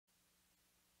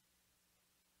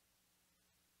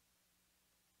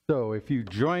So if you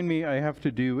join me, I have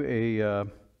to do a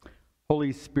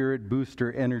Holy Spirit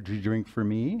booster energy drink for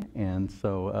me, and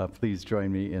so please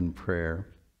join me in prayer.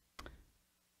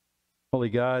 Holy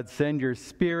God, send your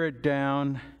Spirit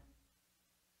down.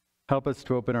 Help us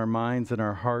to open our minds and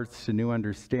our hearts to new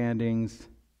understandings.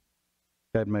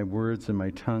 Guide my words and my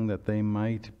tongue that they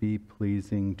might be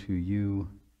pleasing to you,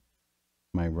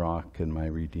 my rock and my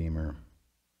redeemer.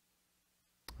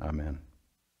 Amen.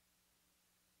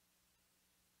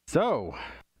 So,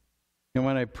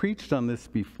 when I preached on this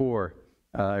before,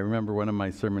 I remember one of my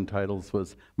sermon titles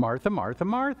was Martha, Martha,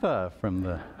 Martha from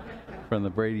the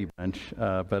Brady Bunch,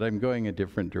 but I'm going a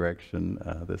different direction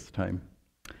this time.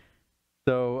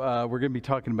 So we're going to be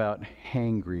talking about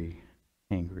hangry.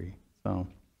 So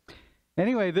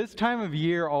anyway, this time of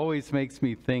year always makes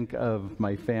me think of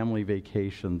my family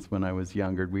vacations when I was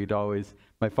younger.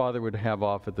 My father would have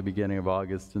off at the beginning of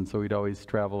August, and so we'd always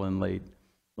travel in late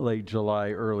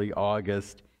July, early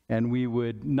August, and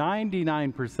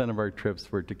 99% of our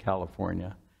trips were to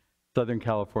California, Southern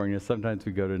California. Sometimes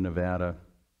we go to Nevada.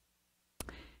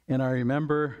 And I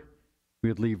remember we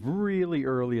would leave really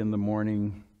early in the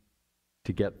morning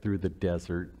to get through the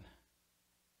desert.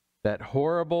 That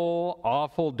horrible,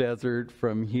 awful desert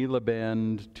from Gila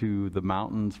Bend to the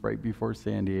mountains right before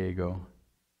San Diego.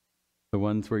 The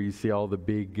ones where you see all the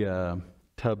big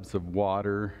tubs of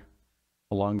water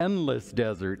along endless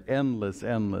desert, endless.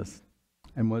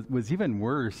 And what was even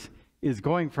worse is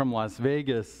going from Los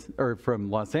Angeles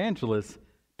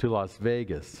to Las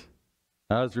Vegas.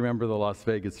 I always remember the Las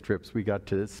Vegas trips. We got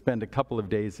to spend a couple of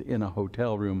days in a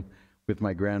hotel room with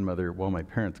my grandmother while my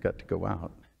parents got to go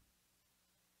out.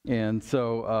 And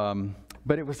so,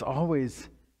 but it was always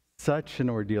such an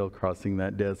ordeal crossing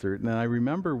that desert. And I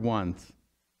remember once,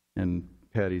 and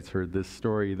Patty's heard this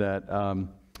story, that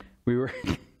we were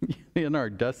in our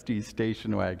dusty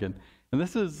station wagon, and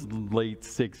this is late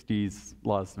 60s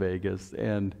Las Vegas,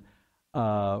 and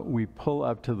we pull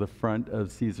up to the front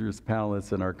of Caesar's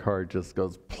Palace, and our car just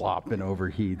goes plop and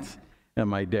overheats, and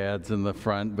my dad's in the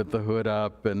front with the hood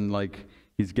up, and like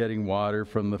he's getting water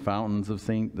from the fountains of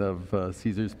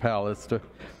Caesar's Palace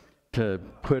to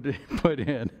put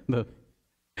in. The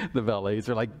valets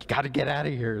are like, "Got to get out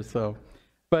of here!" So,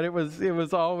 but it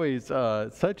was always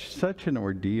such an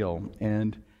ordeal.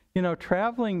 And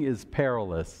traveling is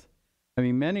perilous. I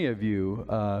mean, many of you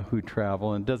who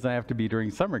travel, and it doesn't have to be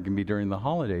during summer, it can be during the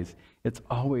holidays, it's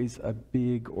always a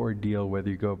big ordeal whether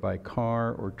you go by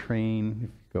car or train,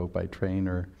 if you go by train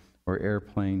or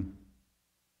airplane.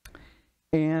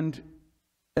 And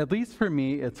at least for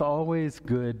me, it's always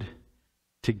good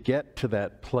to get to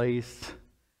that place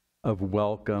of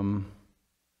welcome,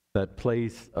 that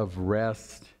place of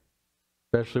rest,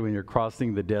 especially when you're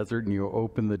crossing the desert and you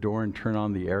open the door and turn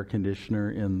on the air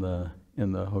conditioner in the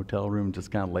hotel room, just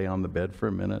kind of lay on the bed for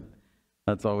a minute.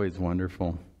 That's always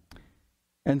wonderful.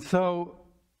 And so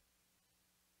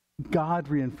God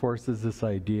reinforces this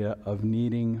idea of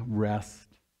needing rest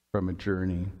from a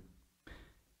journey.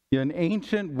 In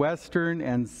ancient Western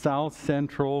and South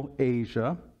Central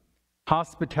Asia,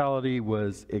 hospitality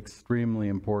was extremely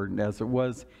important, as it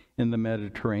was in the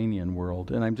Mediterranean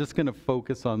world. And I'm just going to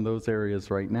focus on those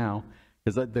areas right now,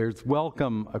 because there's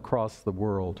welcome across the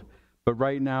world. But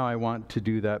right now I want to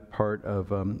do that part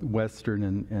of Western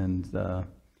and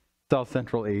South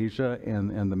Central Asia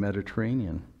and the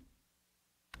Mediterranean.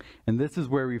 And this is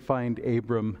where we find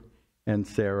Abram and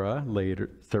Sarai,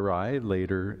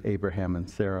 later Abraham and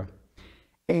Sarah.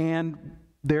 And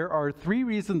there are three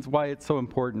reasons why it's so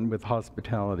important with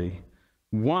hospitality.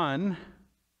 One,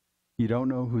 you don't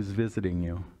know who's visiting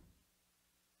you.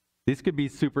 These could be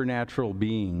supernatural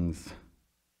beings.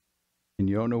 And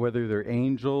you don't know whether they're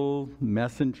angels,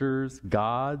 messengers,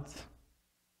 gods.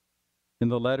 In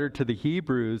the letter to the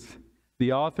Hebrews,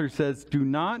 the author says, "Do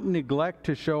not neglect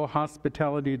to show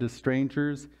hospitality to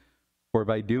strangers, for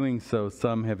by doing so,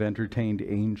 some have entertained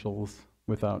angels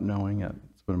without knowing it."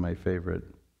 It's one of my favorite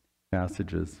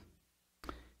passages.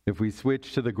 If we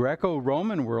switch to the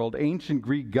Greco-Roman world, ancient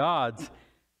Greek gods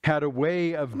had a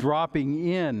way of dropping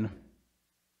in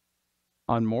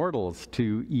on mortals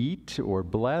to eat or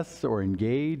bless or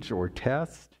engage or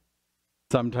test.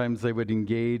 Sometimes they would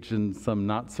engage in some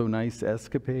not so nice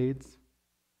escapades.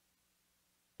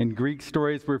 And Greek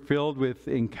stories were filled with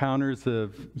encounters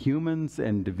of humans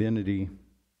and divinity.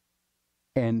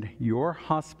 And your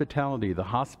hospitality, the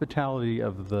hospitality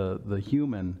of the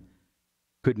human,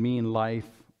 could mean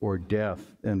life or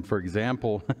death. And for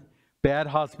example, bad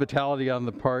hospitality on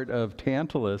the part of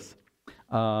Tantalus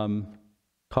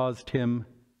caused him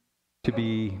to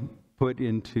be put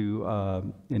into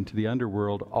the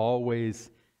underworld,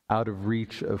 always out of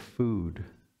reach of food.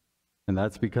 And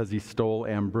that's because he stole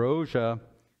ambrosia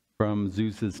from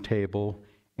Zeus's table,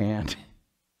 and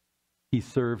he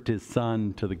served his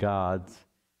son to the gods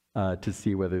to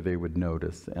see whether they would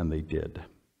notice, and they did.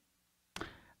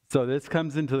 So this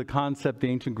comes into the concept, the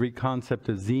ancient Greek concept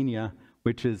of xenia,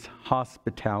 which is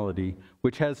hospitality,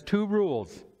 which has two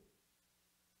rules.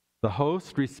 The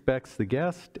host respects the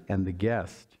guest, and the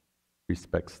guest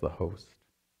respects the host.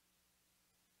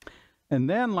 And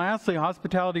then lastly,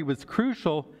 hospitality was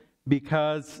crucial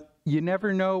because you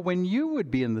never know when you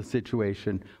would be in the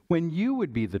situation, when you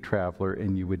would be the traveler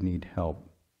and you would need help.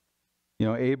 You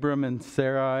know, Abram and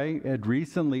Sarai had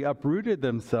recently uprooted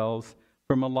themselves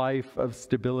from a life of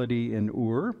stability in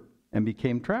Ur and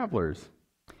became travelers.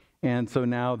 And so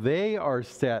now they are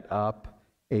set up,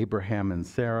 Abraham and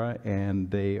Sarah, and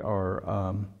they are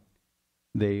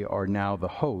now the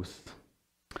hosts.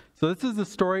 So this is the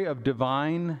story of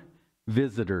divine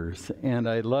visitors, and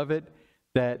I love it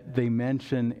that they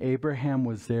mention Abraham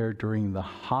was there during the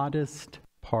hottest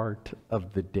part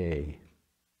of the day.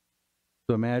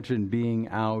 So imagine being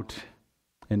out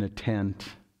in a tent,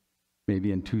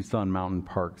 maybe in Tucson Mountain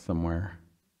Park somewhere,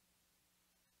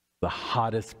 the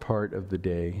hottest part of the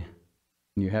day,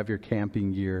 and you have your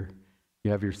camping gear,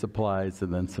 you have your supplies,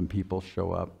 and then some people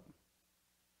show up.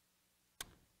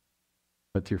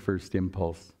 What's your first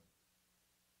impulse?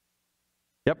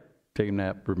 Yep, take a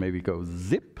nap, or maybe go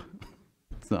zip.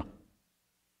 So,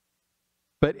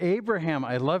 but Abraham,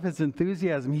 I love his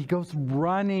enthusiasm. He goes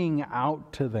running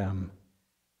out to them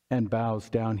and bows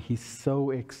down. He's so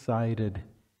excited.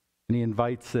 And he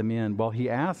invites them in. Well, he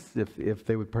asks if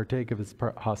they would partake of his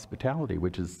hospitality,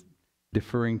 which is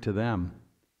deferring to them.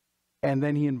 And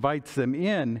then he invites them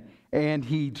in, and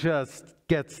he just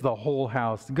gets the whole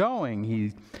house going.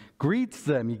 He greets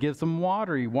them. He gives them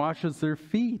water. He washes their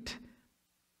feet.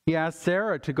 He asks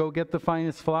Sarah to go get the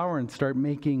finest flour and start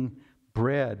making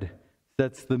bread.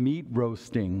 Sets the meat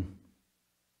roasting.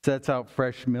 Sets out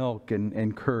fresh milk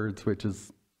and curds, which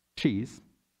is cheese.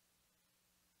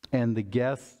 And the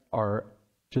guests are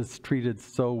just treated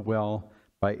so well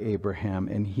by Abraham,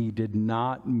 and he did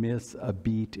not miss a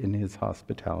beat in his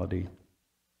hospitality.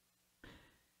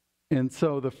 And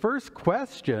so the first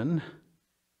question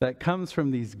that comes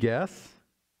from these guests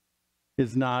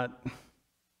is not,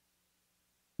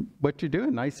 what you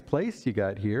doing? Nice place you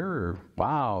got here, or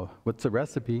wow, what's the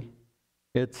recipe?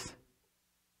 It's,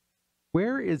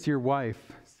 where is your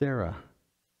wife, Sarah?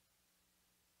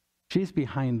 She's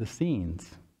behind the scenes.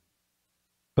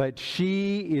 But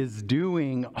she is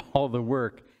doing all the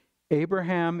work.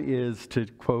 Abraham is, to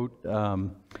quote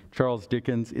Charles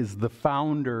Dickens, is the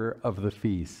founder of the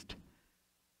feast.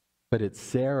 But it's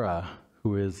Sarah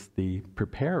who is the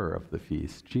preparer of the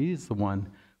feast. She's the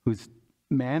one who's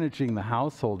managing the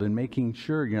household and making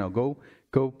sure,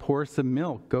 go pour some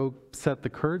milk, go set the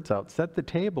curds out, set the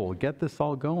table, get this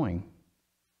all going.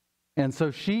 And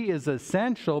so she is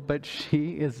essential, but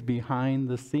she is behind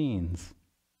the scenes.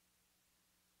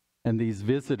 And these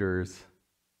visitors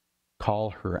call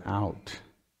her out,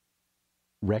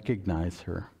 recognize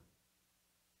her,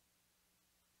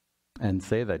 and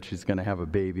say that she's going to have a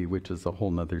baby, which is a whole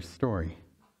nother story.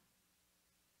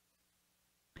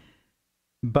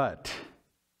 But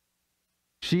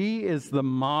she is the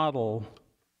model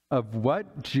of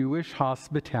what Jewish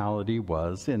hospitality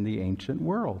was in the ancient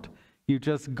world. You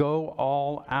just go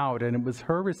all out, and it was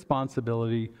her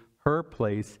responsibility, her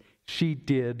place. She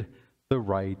did the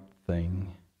right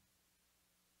thing.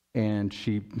 And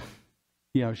she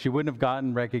wouldn't have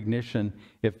gotten recognition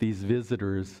if these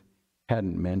visitors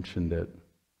hadn't mentioned it.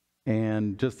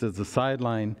 And just as a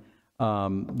sideline,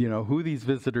 who these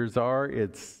visitors are,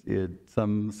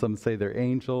 some say they're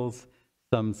angels,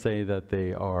 some say that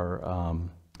they are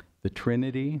the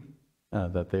Trinity,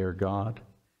 that they are God.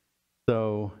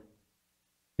 So,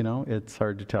 it's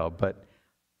hard to tell. But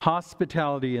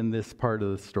hospitality in this part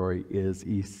of the story is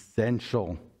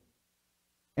essential.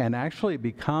 And actually it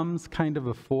becomes kind of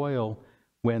a foil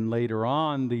when later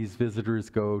on these visitors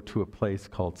go to a place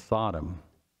called Sodom.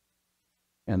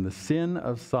 And the sin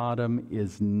of Sodom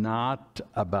is not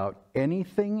about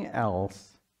anything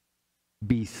else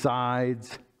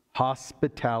besides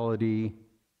hospitality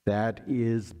that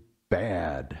is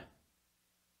bad.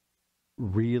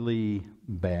 Really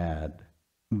bad.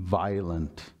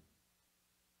 Violent.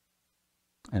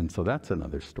 And so that's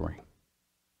another story.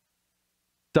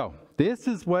 So this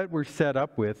is what we're set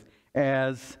up with,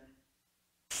 as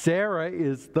Sarah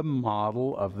is the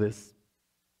model of this,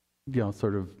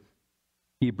 sort of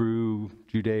Hebrew,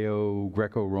 Judeo,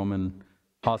 Greco-Roman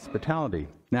hospitality.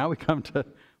 Now we come to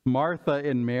Martha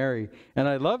and Mary. And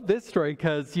I love this story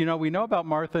because, we know about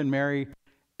Martha and Mary.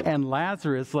 And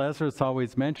Lazarus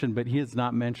always mentioned, but he is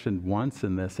not mentioned once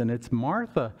in this. And it's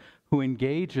Martha who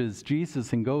engages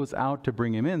Jesus and goes out to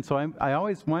bring him in. So I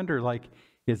always wonder, like,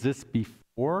 is this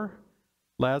before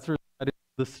Lazarus got into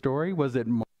the story? Was it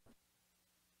Martha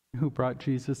who brought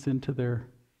Jesus into their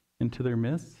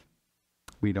midst?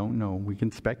 We don't know. We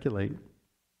can speculate.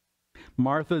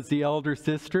 Martha's the elder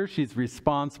sister. She's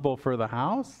responsible for the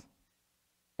house.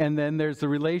 And then there's the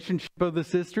relationship of the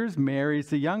sisters. Mary's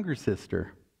the younger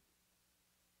sister.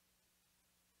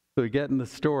 So we get in the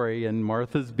story, and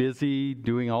Martha's busy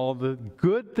doing all the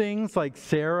good things like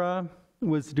Sarah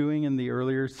was doing in the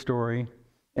earlier story.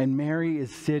 And Mary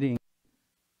is sitting,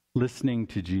 listening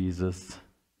to Jesus,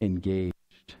 engaged.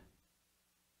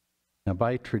 Now,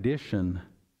 by tradition,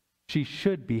 she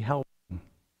should be helping.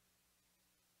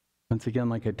 Once again,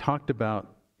 like I talked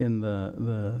about in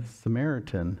the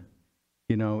Samaritan,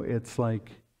 you know, it's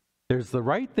like there's the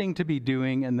right thing to be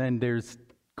doing, and then there's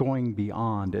going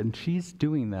beyond. And she's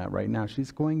doing that right now.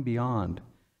 She's going beyond.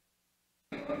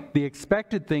 The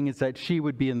expected thing is that she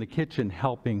would be in the kitchen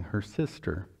helping her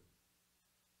sister.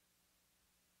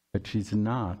 But she's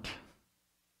not.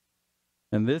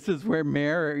 And this is where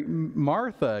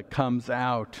Martha comes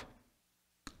out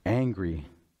angry.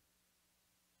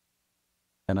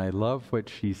 And I love what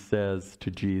she says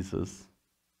to Jesus.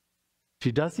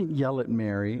 She doesn't yell at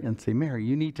Mary and say, Mary,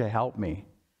 you need to help me.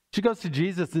 She goes to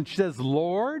Jesus and she says,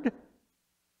 Lord,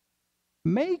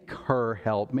 make her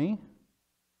help me.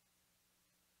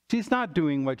 She's not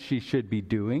doing what she should be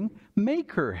doing.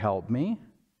 Make her help me.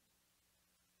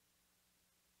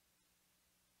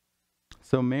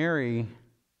 So Mary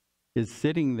is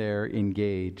sitting there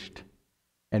engaged,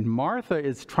 and Martha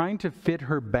is trying to fit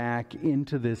her back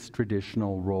into this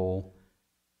traditional role,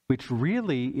 which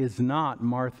really is not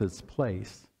Martha's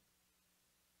place.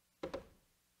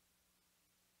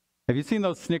 Have you seen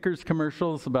those Snickers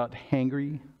commercials about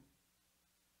hangry?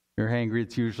 You're hangry,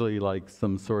 it's usually like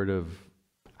some sort of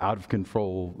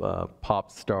out-of-control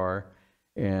pop star,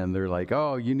 and they're like,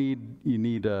 oh, you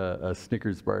need a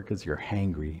Snickers bar because you're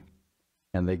hangry.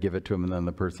 And they give it to him, and then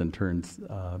the person turns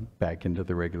back into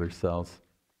the regular selves.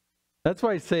 That's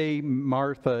why I say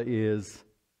Martha is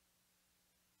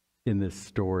in this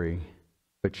story,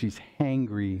 but she's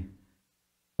hangry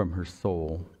from her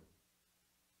soul.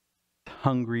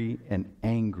 Hungry and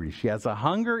angry. She has a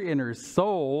hunger in her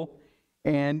soul,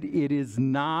 and it is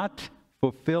not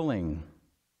fulfilling.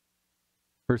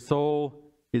 Her soul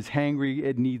is hangry.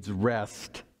 It needs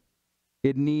rest.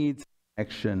 It needs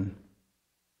action.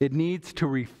 It needs to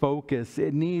refocus.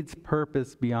 It needs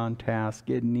purpose beyond task.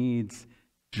 It needs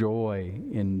joy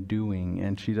in doing,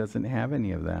 and she doesn't have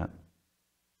any of that.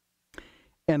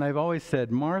 And I've always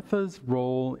said Martha's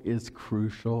role is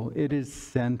crucial. It is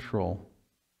central.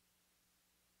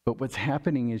 But what's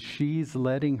happening is she's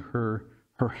letting her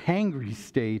hangry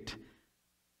state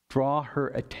draw her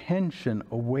attention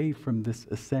away from this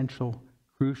essential,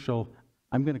 crucial,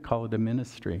 I'm going to call it a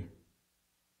ministry.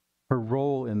 Her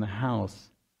role in the house.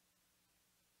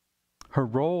 Her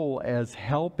role as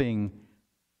helping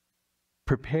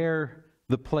prepare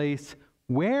the place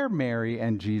where Mary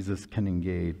and Jesus can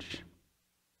engage.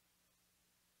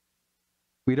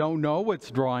 We don't know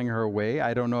what's drawing her away.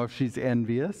 I don't know if she's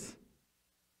envious,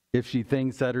 if she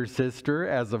thinks that her sister,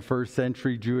 as a first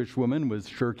century Jewish woman, was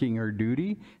shirking her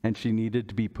duty and she needed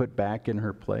to be put back in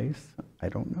her place. I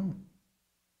don't know.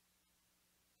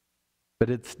 But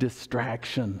it's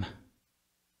distraction.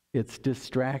 It's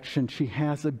distraction. She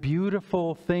has a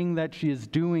beautiful thing that she is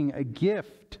doing, a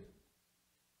gift.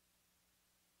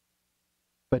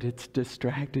 But it's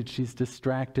distracted. She's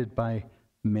distracted by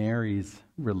Mary's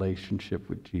relationship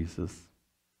with Jesus.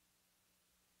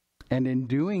 And in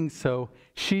doing so,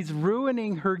 she's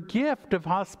ruining her gift of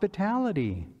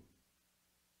hospitality.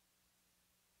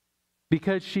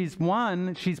 Because she's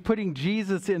putting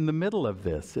Jesus in the middle of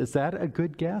this. Is that a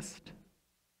good guest?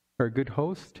 Or a good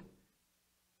host?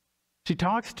 She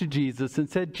talks to Jesus and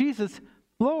said, Jesus,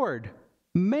 Lord,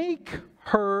 make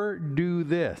her do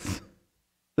this.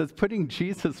 That's putting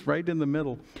Jesus right in the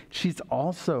middle. She's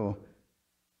also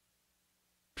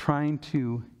trying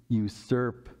to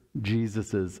usurp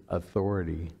Jesus'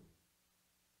 authority.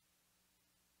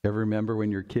 Ever remember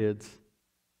when you're kids?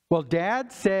 Well,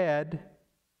 Dad said,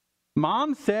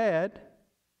 Mom said,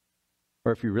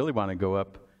 or if you really want to go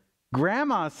up,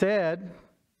 Grandma said.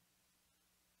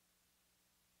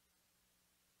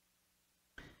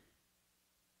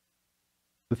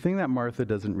 The thing that Martha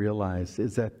doesn't realize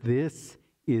is that this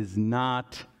is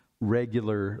not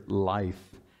regular life.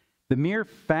 The mere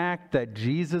fact that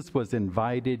Jesus was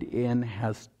invited in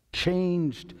has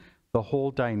changed the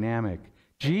whole dynamic,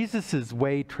 Jesus'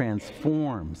 way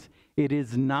transforms. It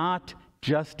is not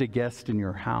just a guest in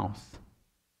your house.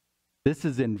 This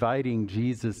is inviting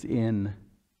Jesus in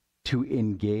to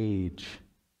engage,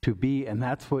 to be, and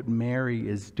that's what Mary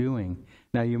is doing.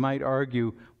 Now you might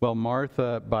argue, well,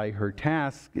 Martha, by her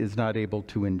task, is not able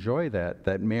to enjoy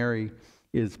that Mary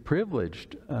is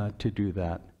privileged to do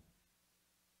that.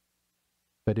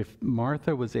 But if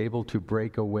Martha was able to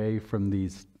break away from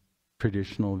these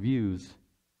traditional views,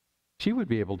 she would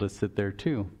be able to sit there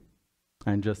too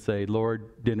and just say,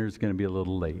 Lord, dinner's going to be a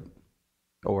little late,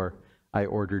 or I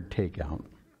ordered takeout.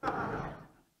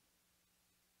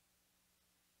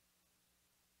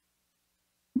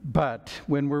 But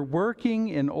when we're working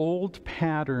in old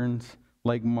patterns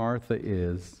like Martha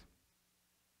is,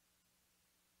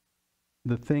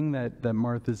 the thing that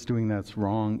Martha's doing that's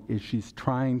wrong is she's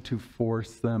trying to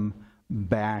force them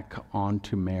back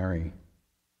onto Mary.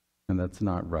 And that's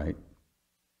not right.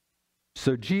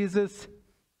 So Jesus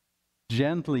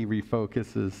gently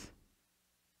refocuses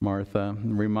Martha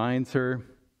and reminds her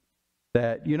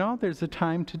that, there's a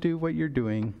time to do what you're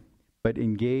doing, but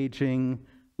engaging,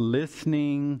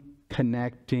 listening,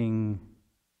 connecting,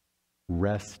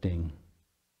 resting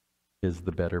is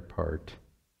the better part.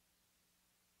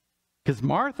 Because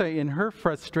Martha, in her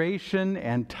frustration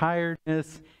and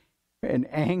tiredness and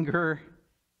anger,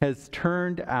 has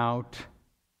turned out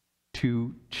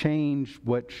to change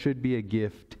what should be a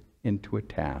gift into a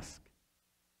task.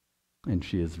 And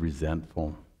she is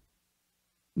resentful.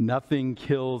 Nothing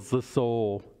kills the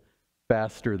soul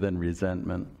faster than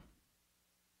resentment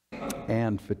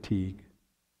and fatigue.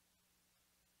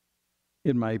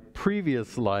 In my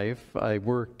previous life, I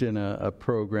worked in a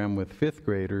program with fifth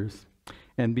graders.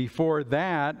 And before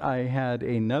that, I had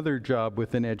another job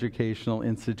with an educational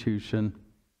institution.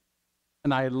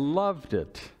 And I loved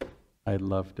it. I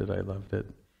loved it.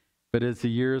 But as the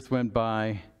years went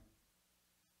by,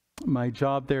 my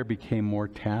job there became more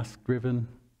task-driven.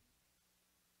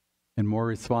 And more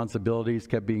responsibilities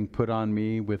kept being put on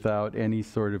me without any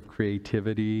sort of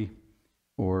creativity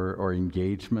or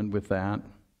engagement with that.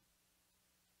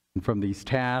 And from these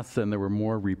tasks, and there were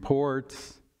more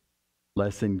reports,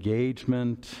 less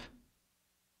engagement,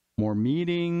 more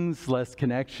meetings, less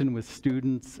connection with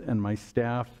students and my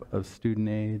staff of student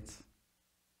aides.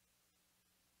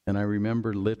 And I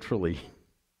remember literally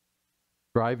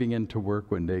driving into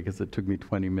work one day, because it took me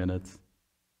 20 minutes,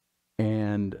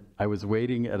 and I was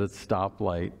waiting at a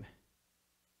stoplight,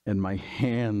 and my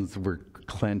hands were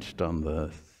clenched on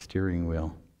the steering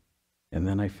wheel. And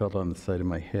then I felt on the side of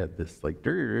my head this like,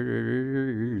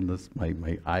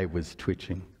 my eye was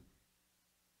twitching.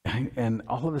 And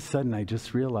all of a sudden I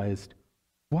just realized,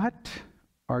 what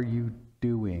are you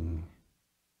doing?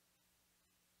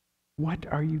 What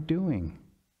are you doing?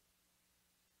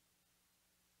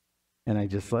 And I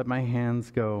just let my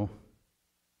hands go.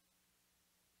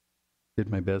 Did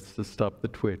my best to stop the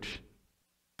twitch.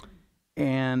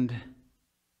 And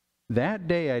that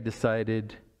day I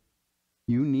decided,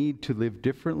 you need to live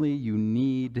differently. You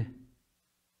need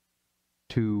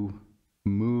to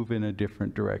move in a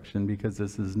different direction, because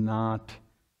this is not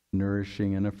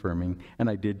nourishing and affirming. And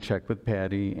I did check with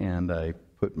Patty, and I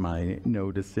put my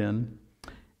notice in.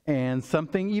 And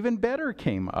something even better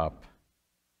came up.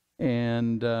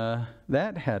 And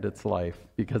that had its life,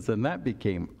 because then that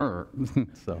became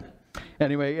so.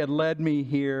 Anyway, it led me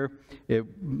here.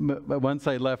 Once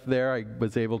I left there, I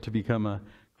was able to become a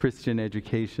Christian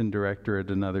education director at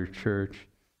another church,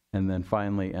 and then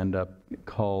finally end up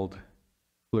called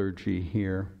clergy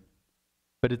here.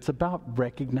 But it's about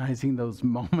recognizing those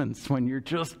moments when you're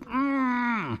just,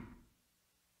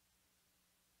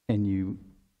 and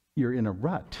you're in a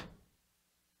rut.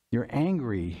 You're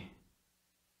angry.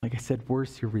 Like I said,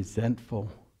 worse, you're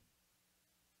resentful.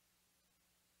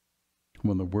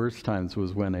 One of the worst times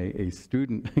was when a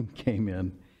student came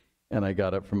in, and I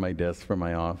got up from my desk from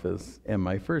my office, and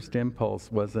my first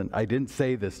impulse wasn't, I didn't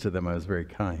say this to them, I was very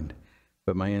kind,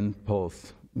 but my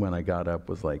impulse when I got up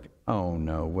was like, oh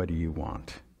no, what do you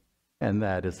want? And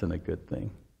that isn't a good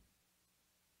thing.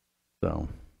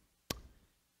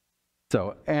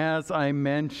 So as I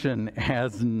mentioned,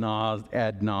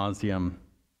 ad nauseum,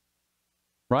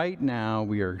 right now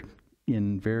we are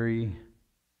in very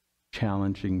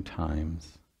challenging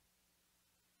times,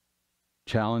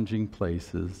 challenging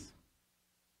places.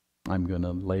 I'm going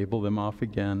to label them off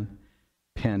again.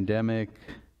 Pandemic,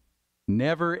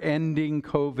 never-ending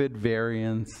COVID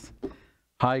variants,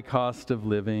 high cost of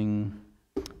living,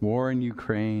 war in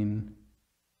Ukraine,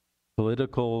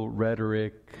 political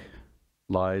rhetoric,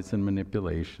 lies and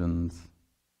manipulations.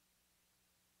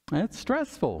 And it's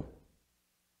stressful.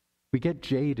 We get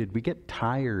jaded. We get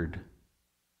tired.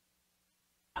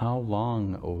 How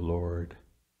long, O Lord?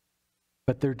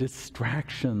 But they're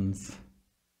distractions.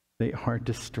 They are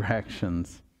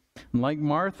distractions. And like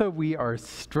Martha, we are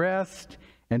stressed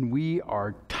and we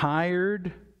are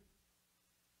tired.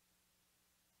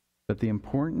 But the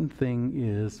important thing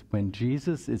is when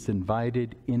Jesus is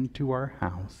invited into our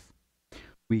house,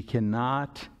 we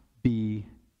cannot be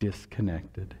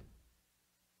disconnected.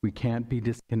 We can't be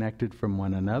disconnected from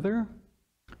one another.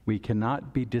 We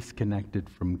cannot be disconnected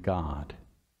from God.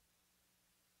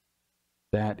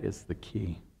 That is the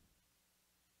key.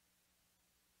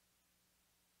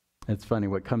 It's funny,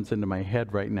 what comes into my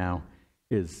head right now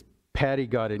is Patty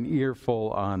got an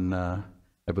earful on, I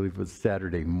believe it was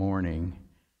Saturday morning,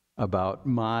 about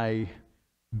my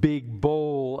big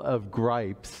bowl of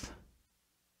gripes.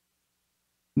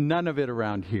 None of it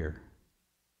around here,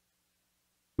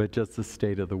 but just the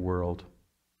state of the world.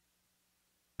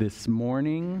 This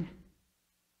morning,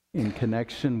 in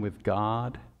connection with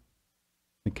God,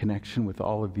 in connection with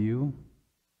all of you,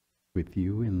 with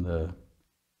you in the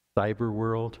cyber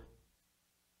world,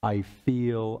 I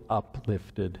feel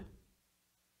uplifted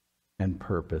and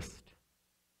purposed.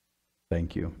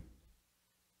 Thank you.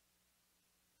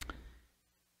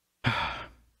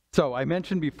 So I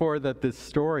mentioned before that this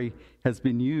story has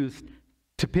been used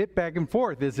to pit back and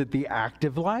forth. Is it the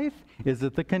active life? Is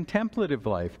it the contemplative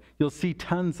life? You'll see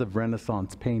tons of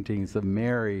Renaissance paintings of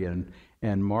Mary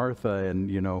and Martha, and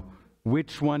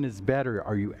which one is better?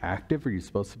 Are you active? Are you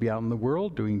supposed to be out in the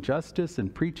world doing justice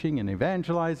and preaching and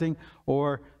evangelizing?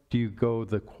 Or do you go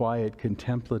the quiet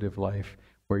contemplative life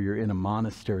where you're in a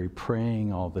monastery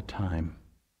praying all the time?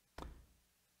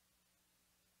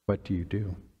 What do you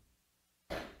do?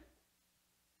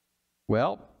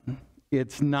 Well,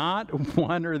 it's not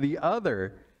one or the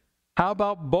other. How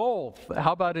about both?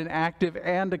 How about an active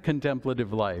and a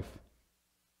contemplative life?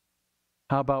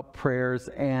 How about prayers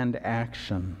and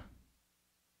action?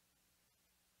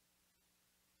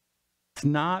 It's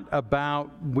not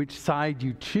about which side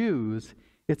you choose.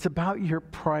 It's about your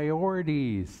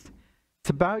priorities. It's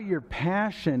about your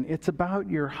passion. It's about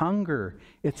your hunger.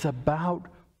 It's about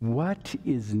what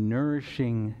is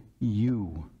nourishing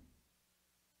you.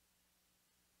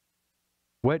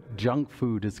 What junk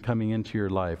food is coming into your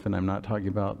life? And I'm not talking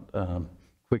about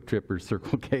Quick Trip or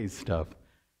Circle K stuff.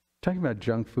 I'm talking about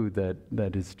junk food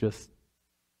that is just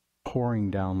pouring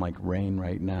down like rain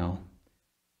right now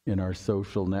in our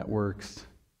social networks,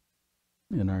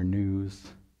 in our news.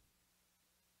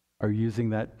 Are you using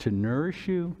that to nourish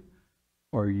you,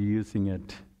 or are you using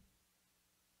it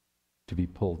to be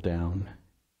pulled down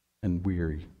and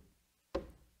weary?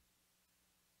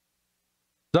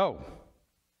 So,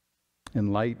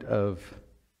 in light of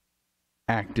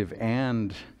active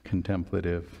and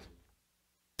contemplative,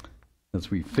 as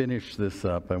we finish this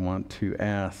up, I want to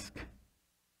ask,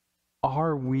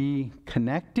 are we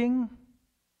connecting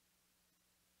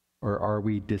or are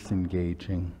we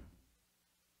disengaging?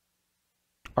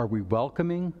 Are we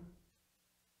welcoming?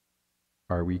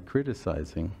 Are we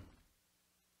criticizing?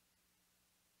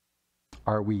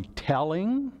 Are we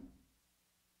telling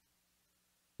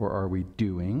or are we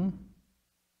doing?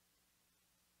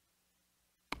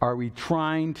 Are we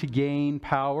trying to gain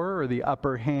power or the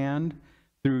upper hand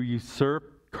through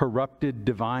usurped, corrupted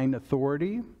divine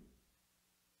authority?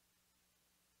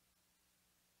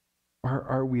 Or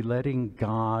are we letting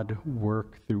God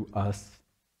work through us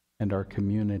and our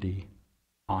community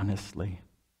honestly?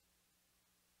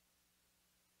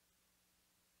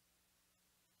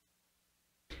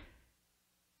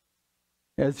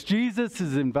 As Jesus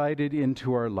is invited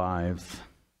into our lives,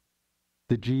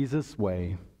 the Jesus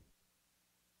way,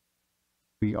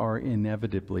 we are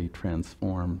inevitably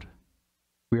transformed.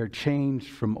 We are changed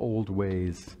from old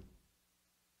ways.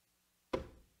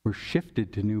 We're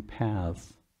shifted to new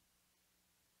paths.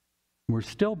 We're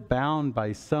still bound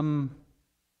by some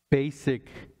basic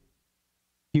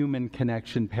human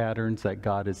connection patterns that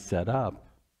God has set up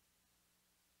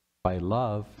by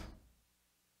love,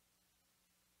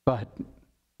 but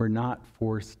we're not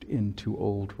forced into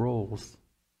old roles.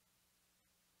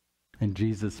 And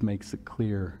Jesus makes it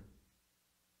clear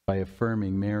by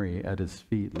affirming Mary at his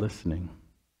feet, listening.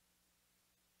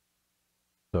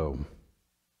 So,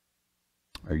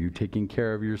 are you taking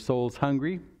care of your soul's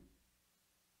hungry?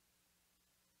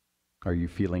 Are you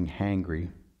feeling hangry?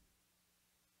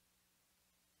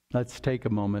 Let's take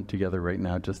a moment together right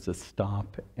now just to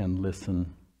stop and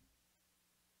listen.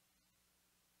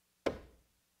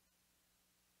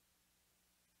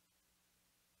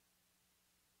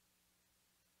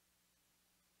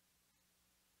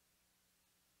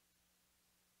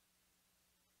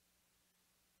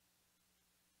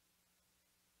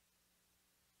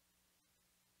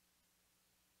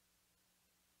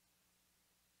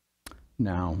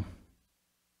 now,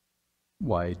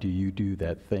 why do you do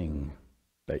that thing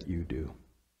that you do?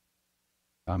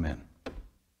 Amen.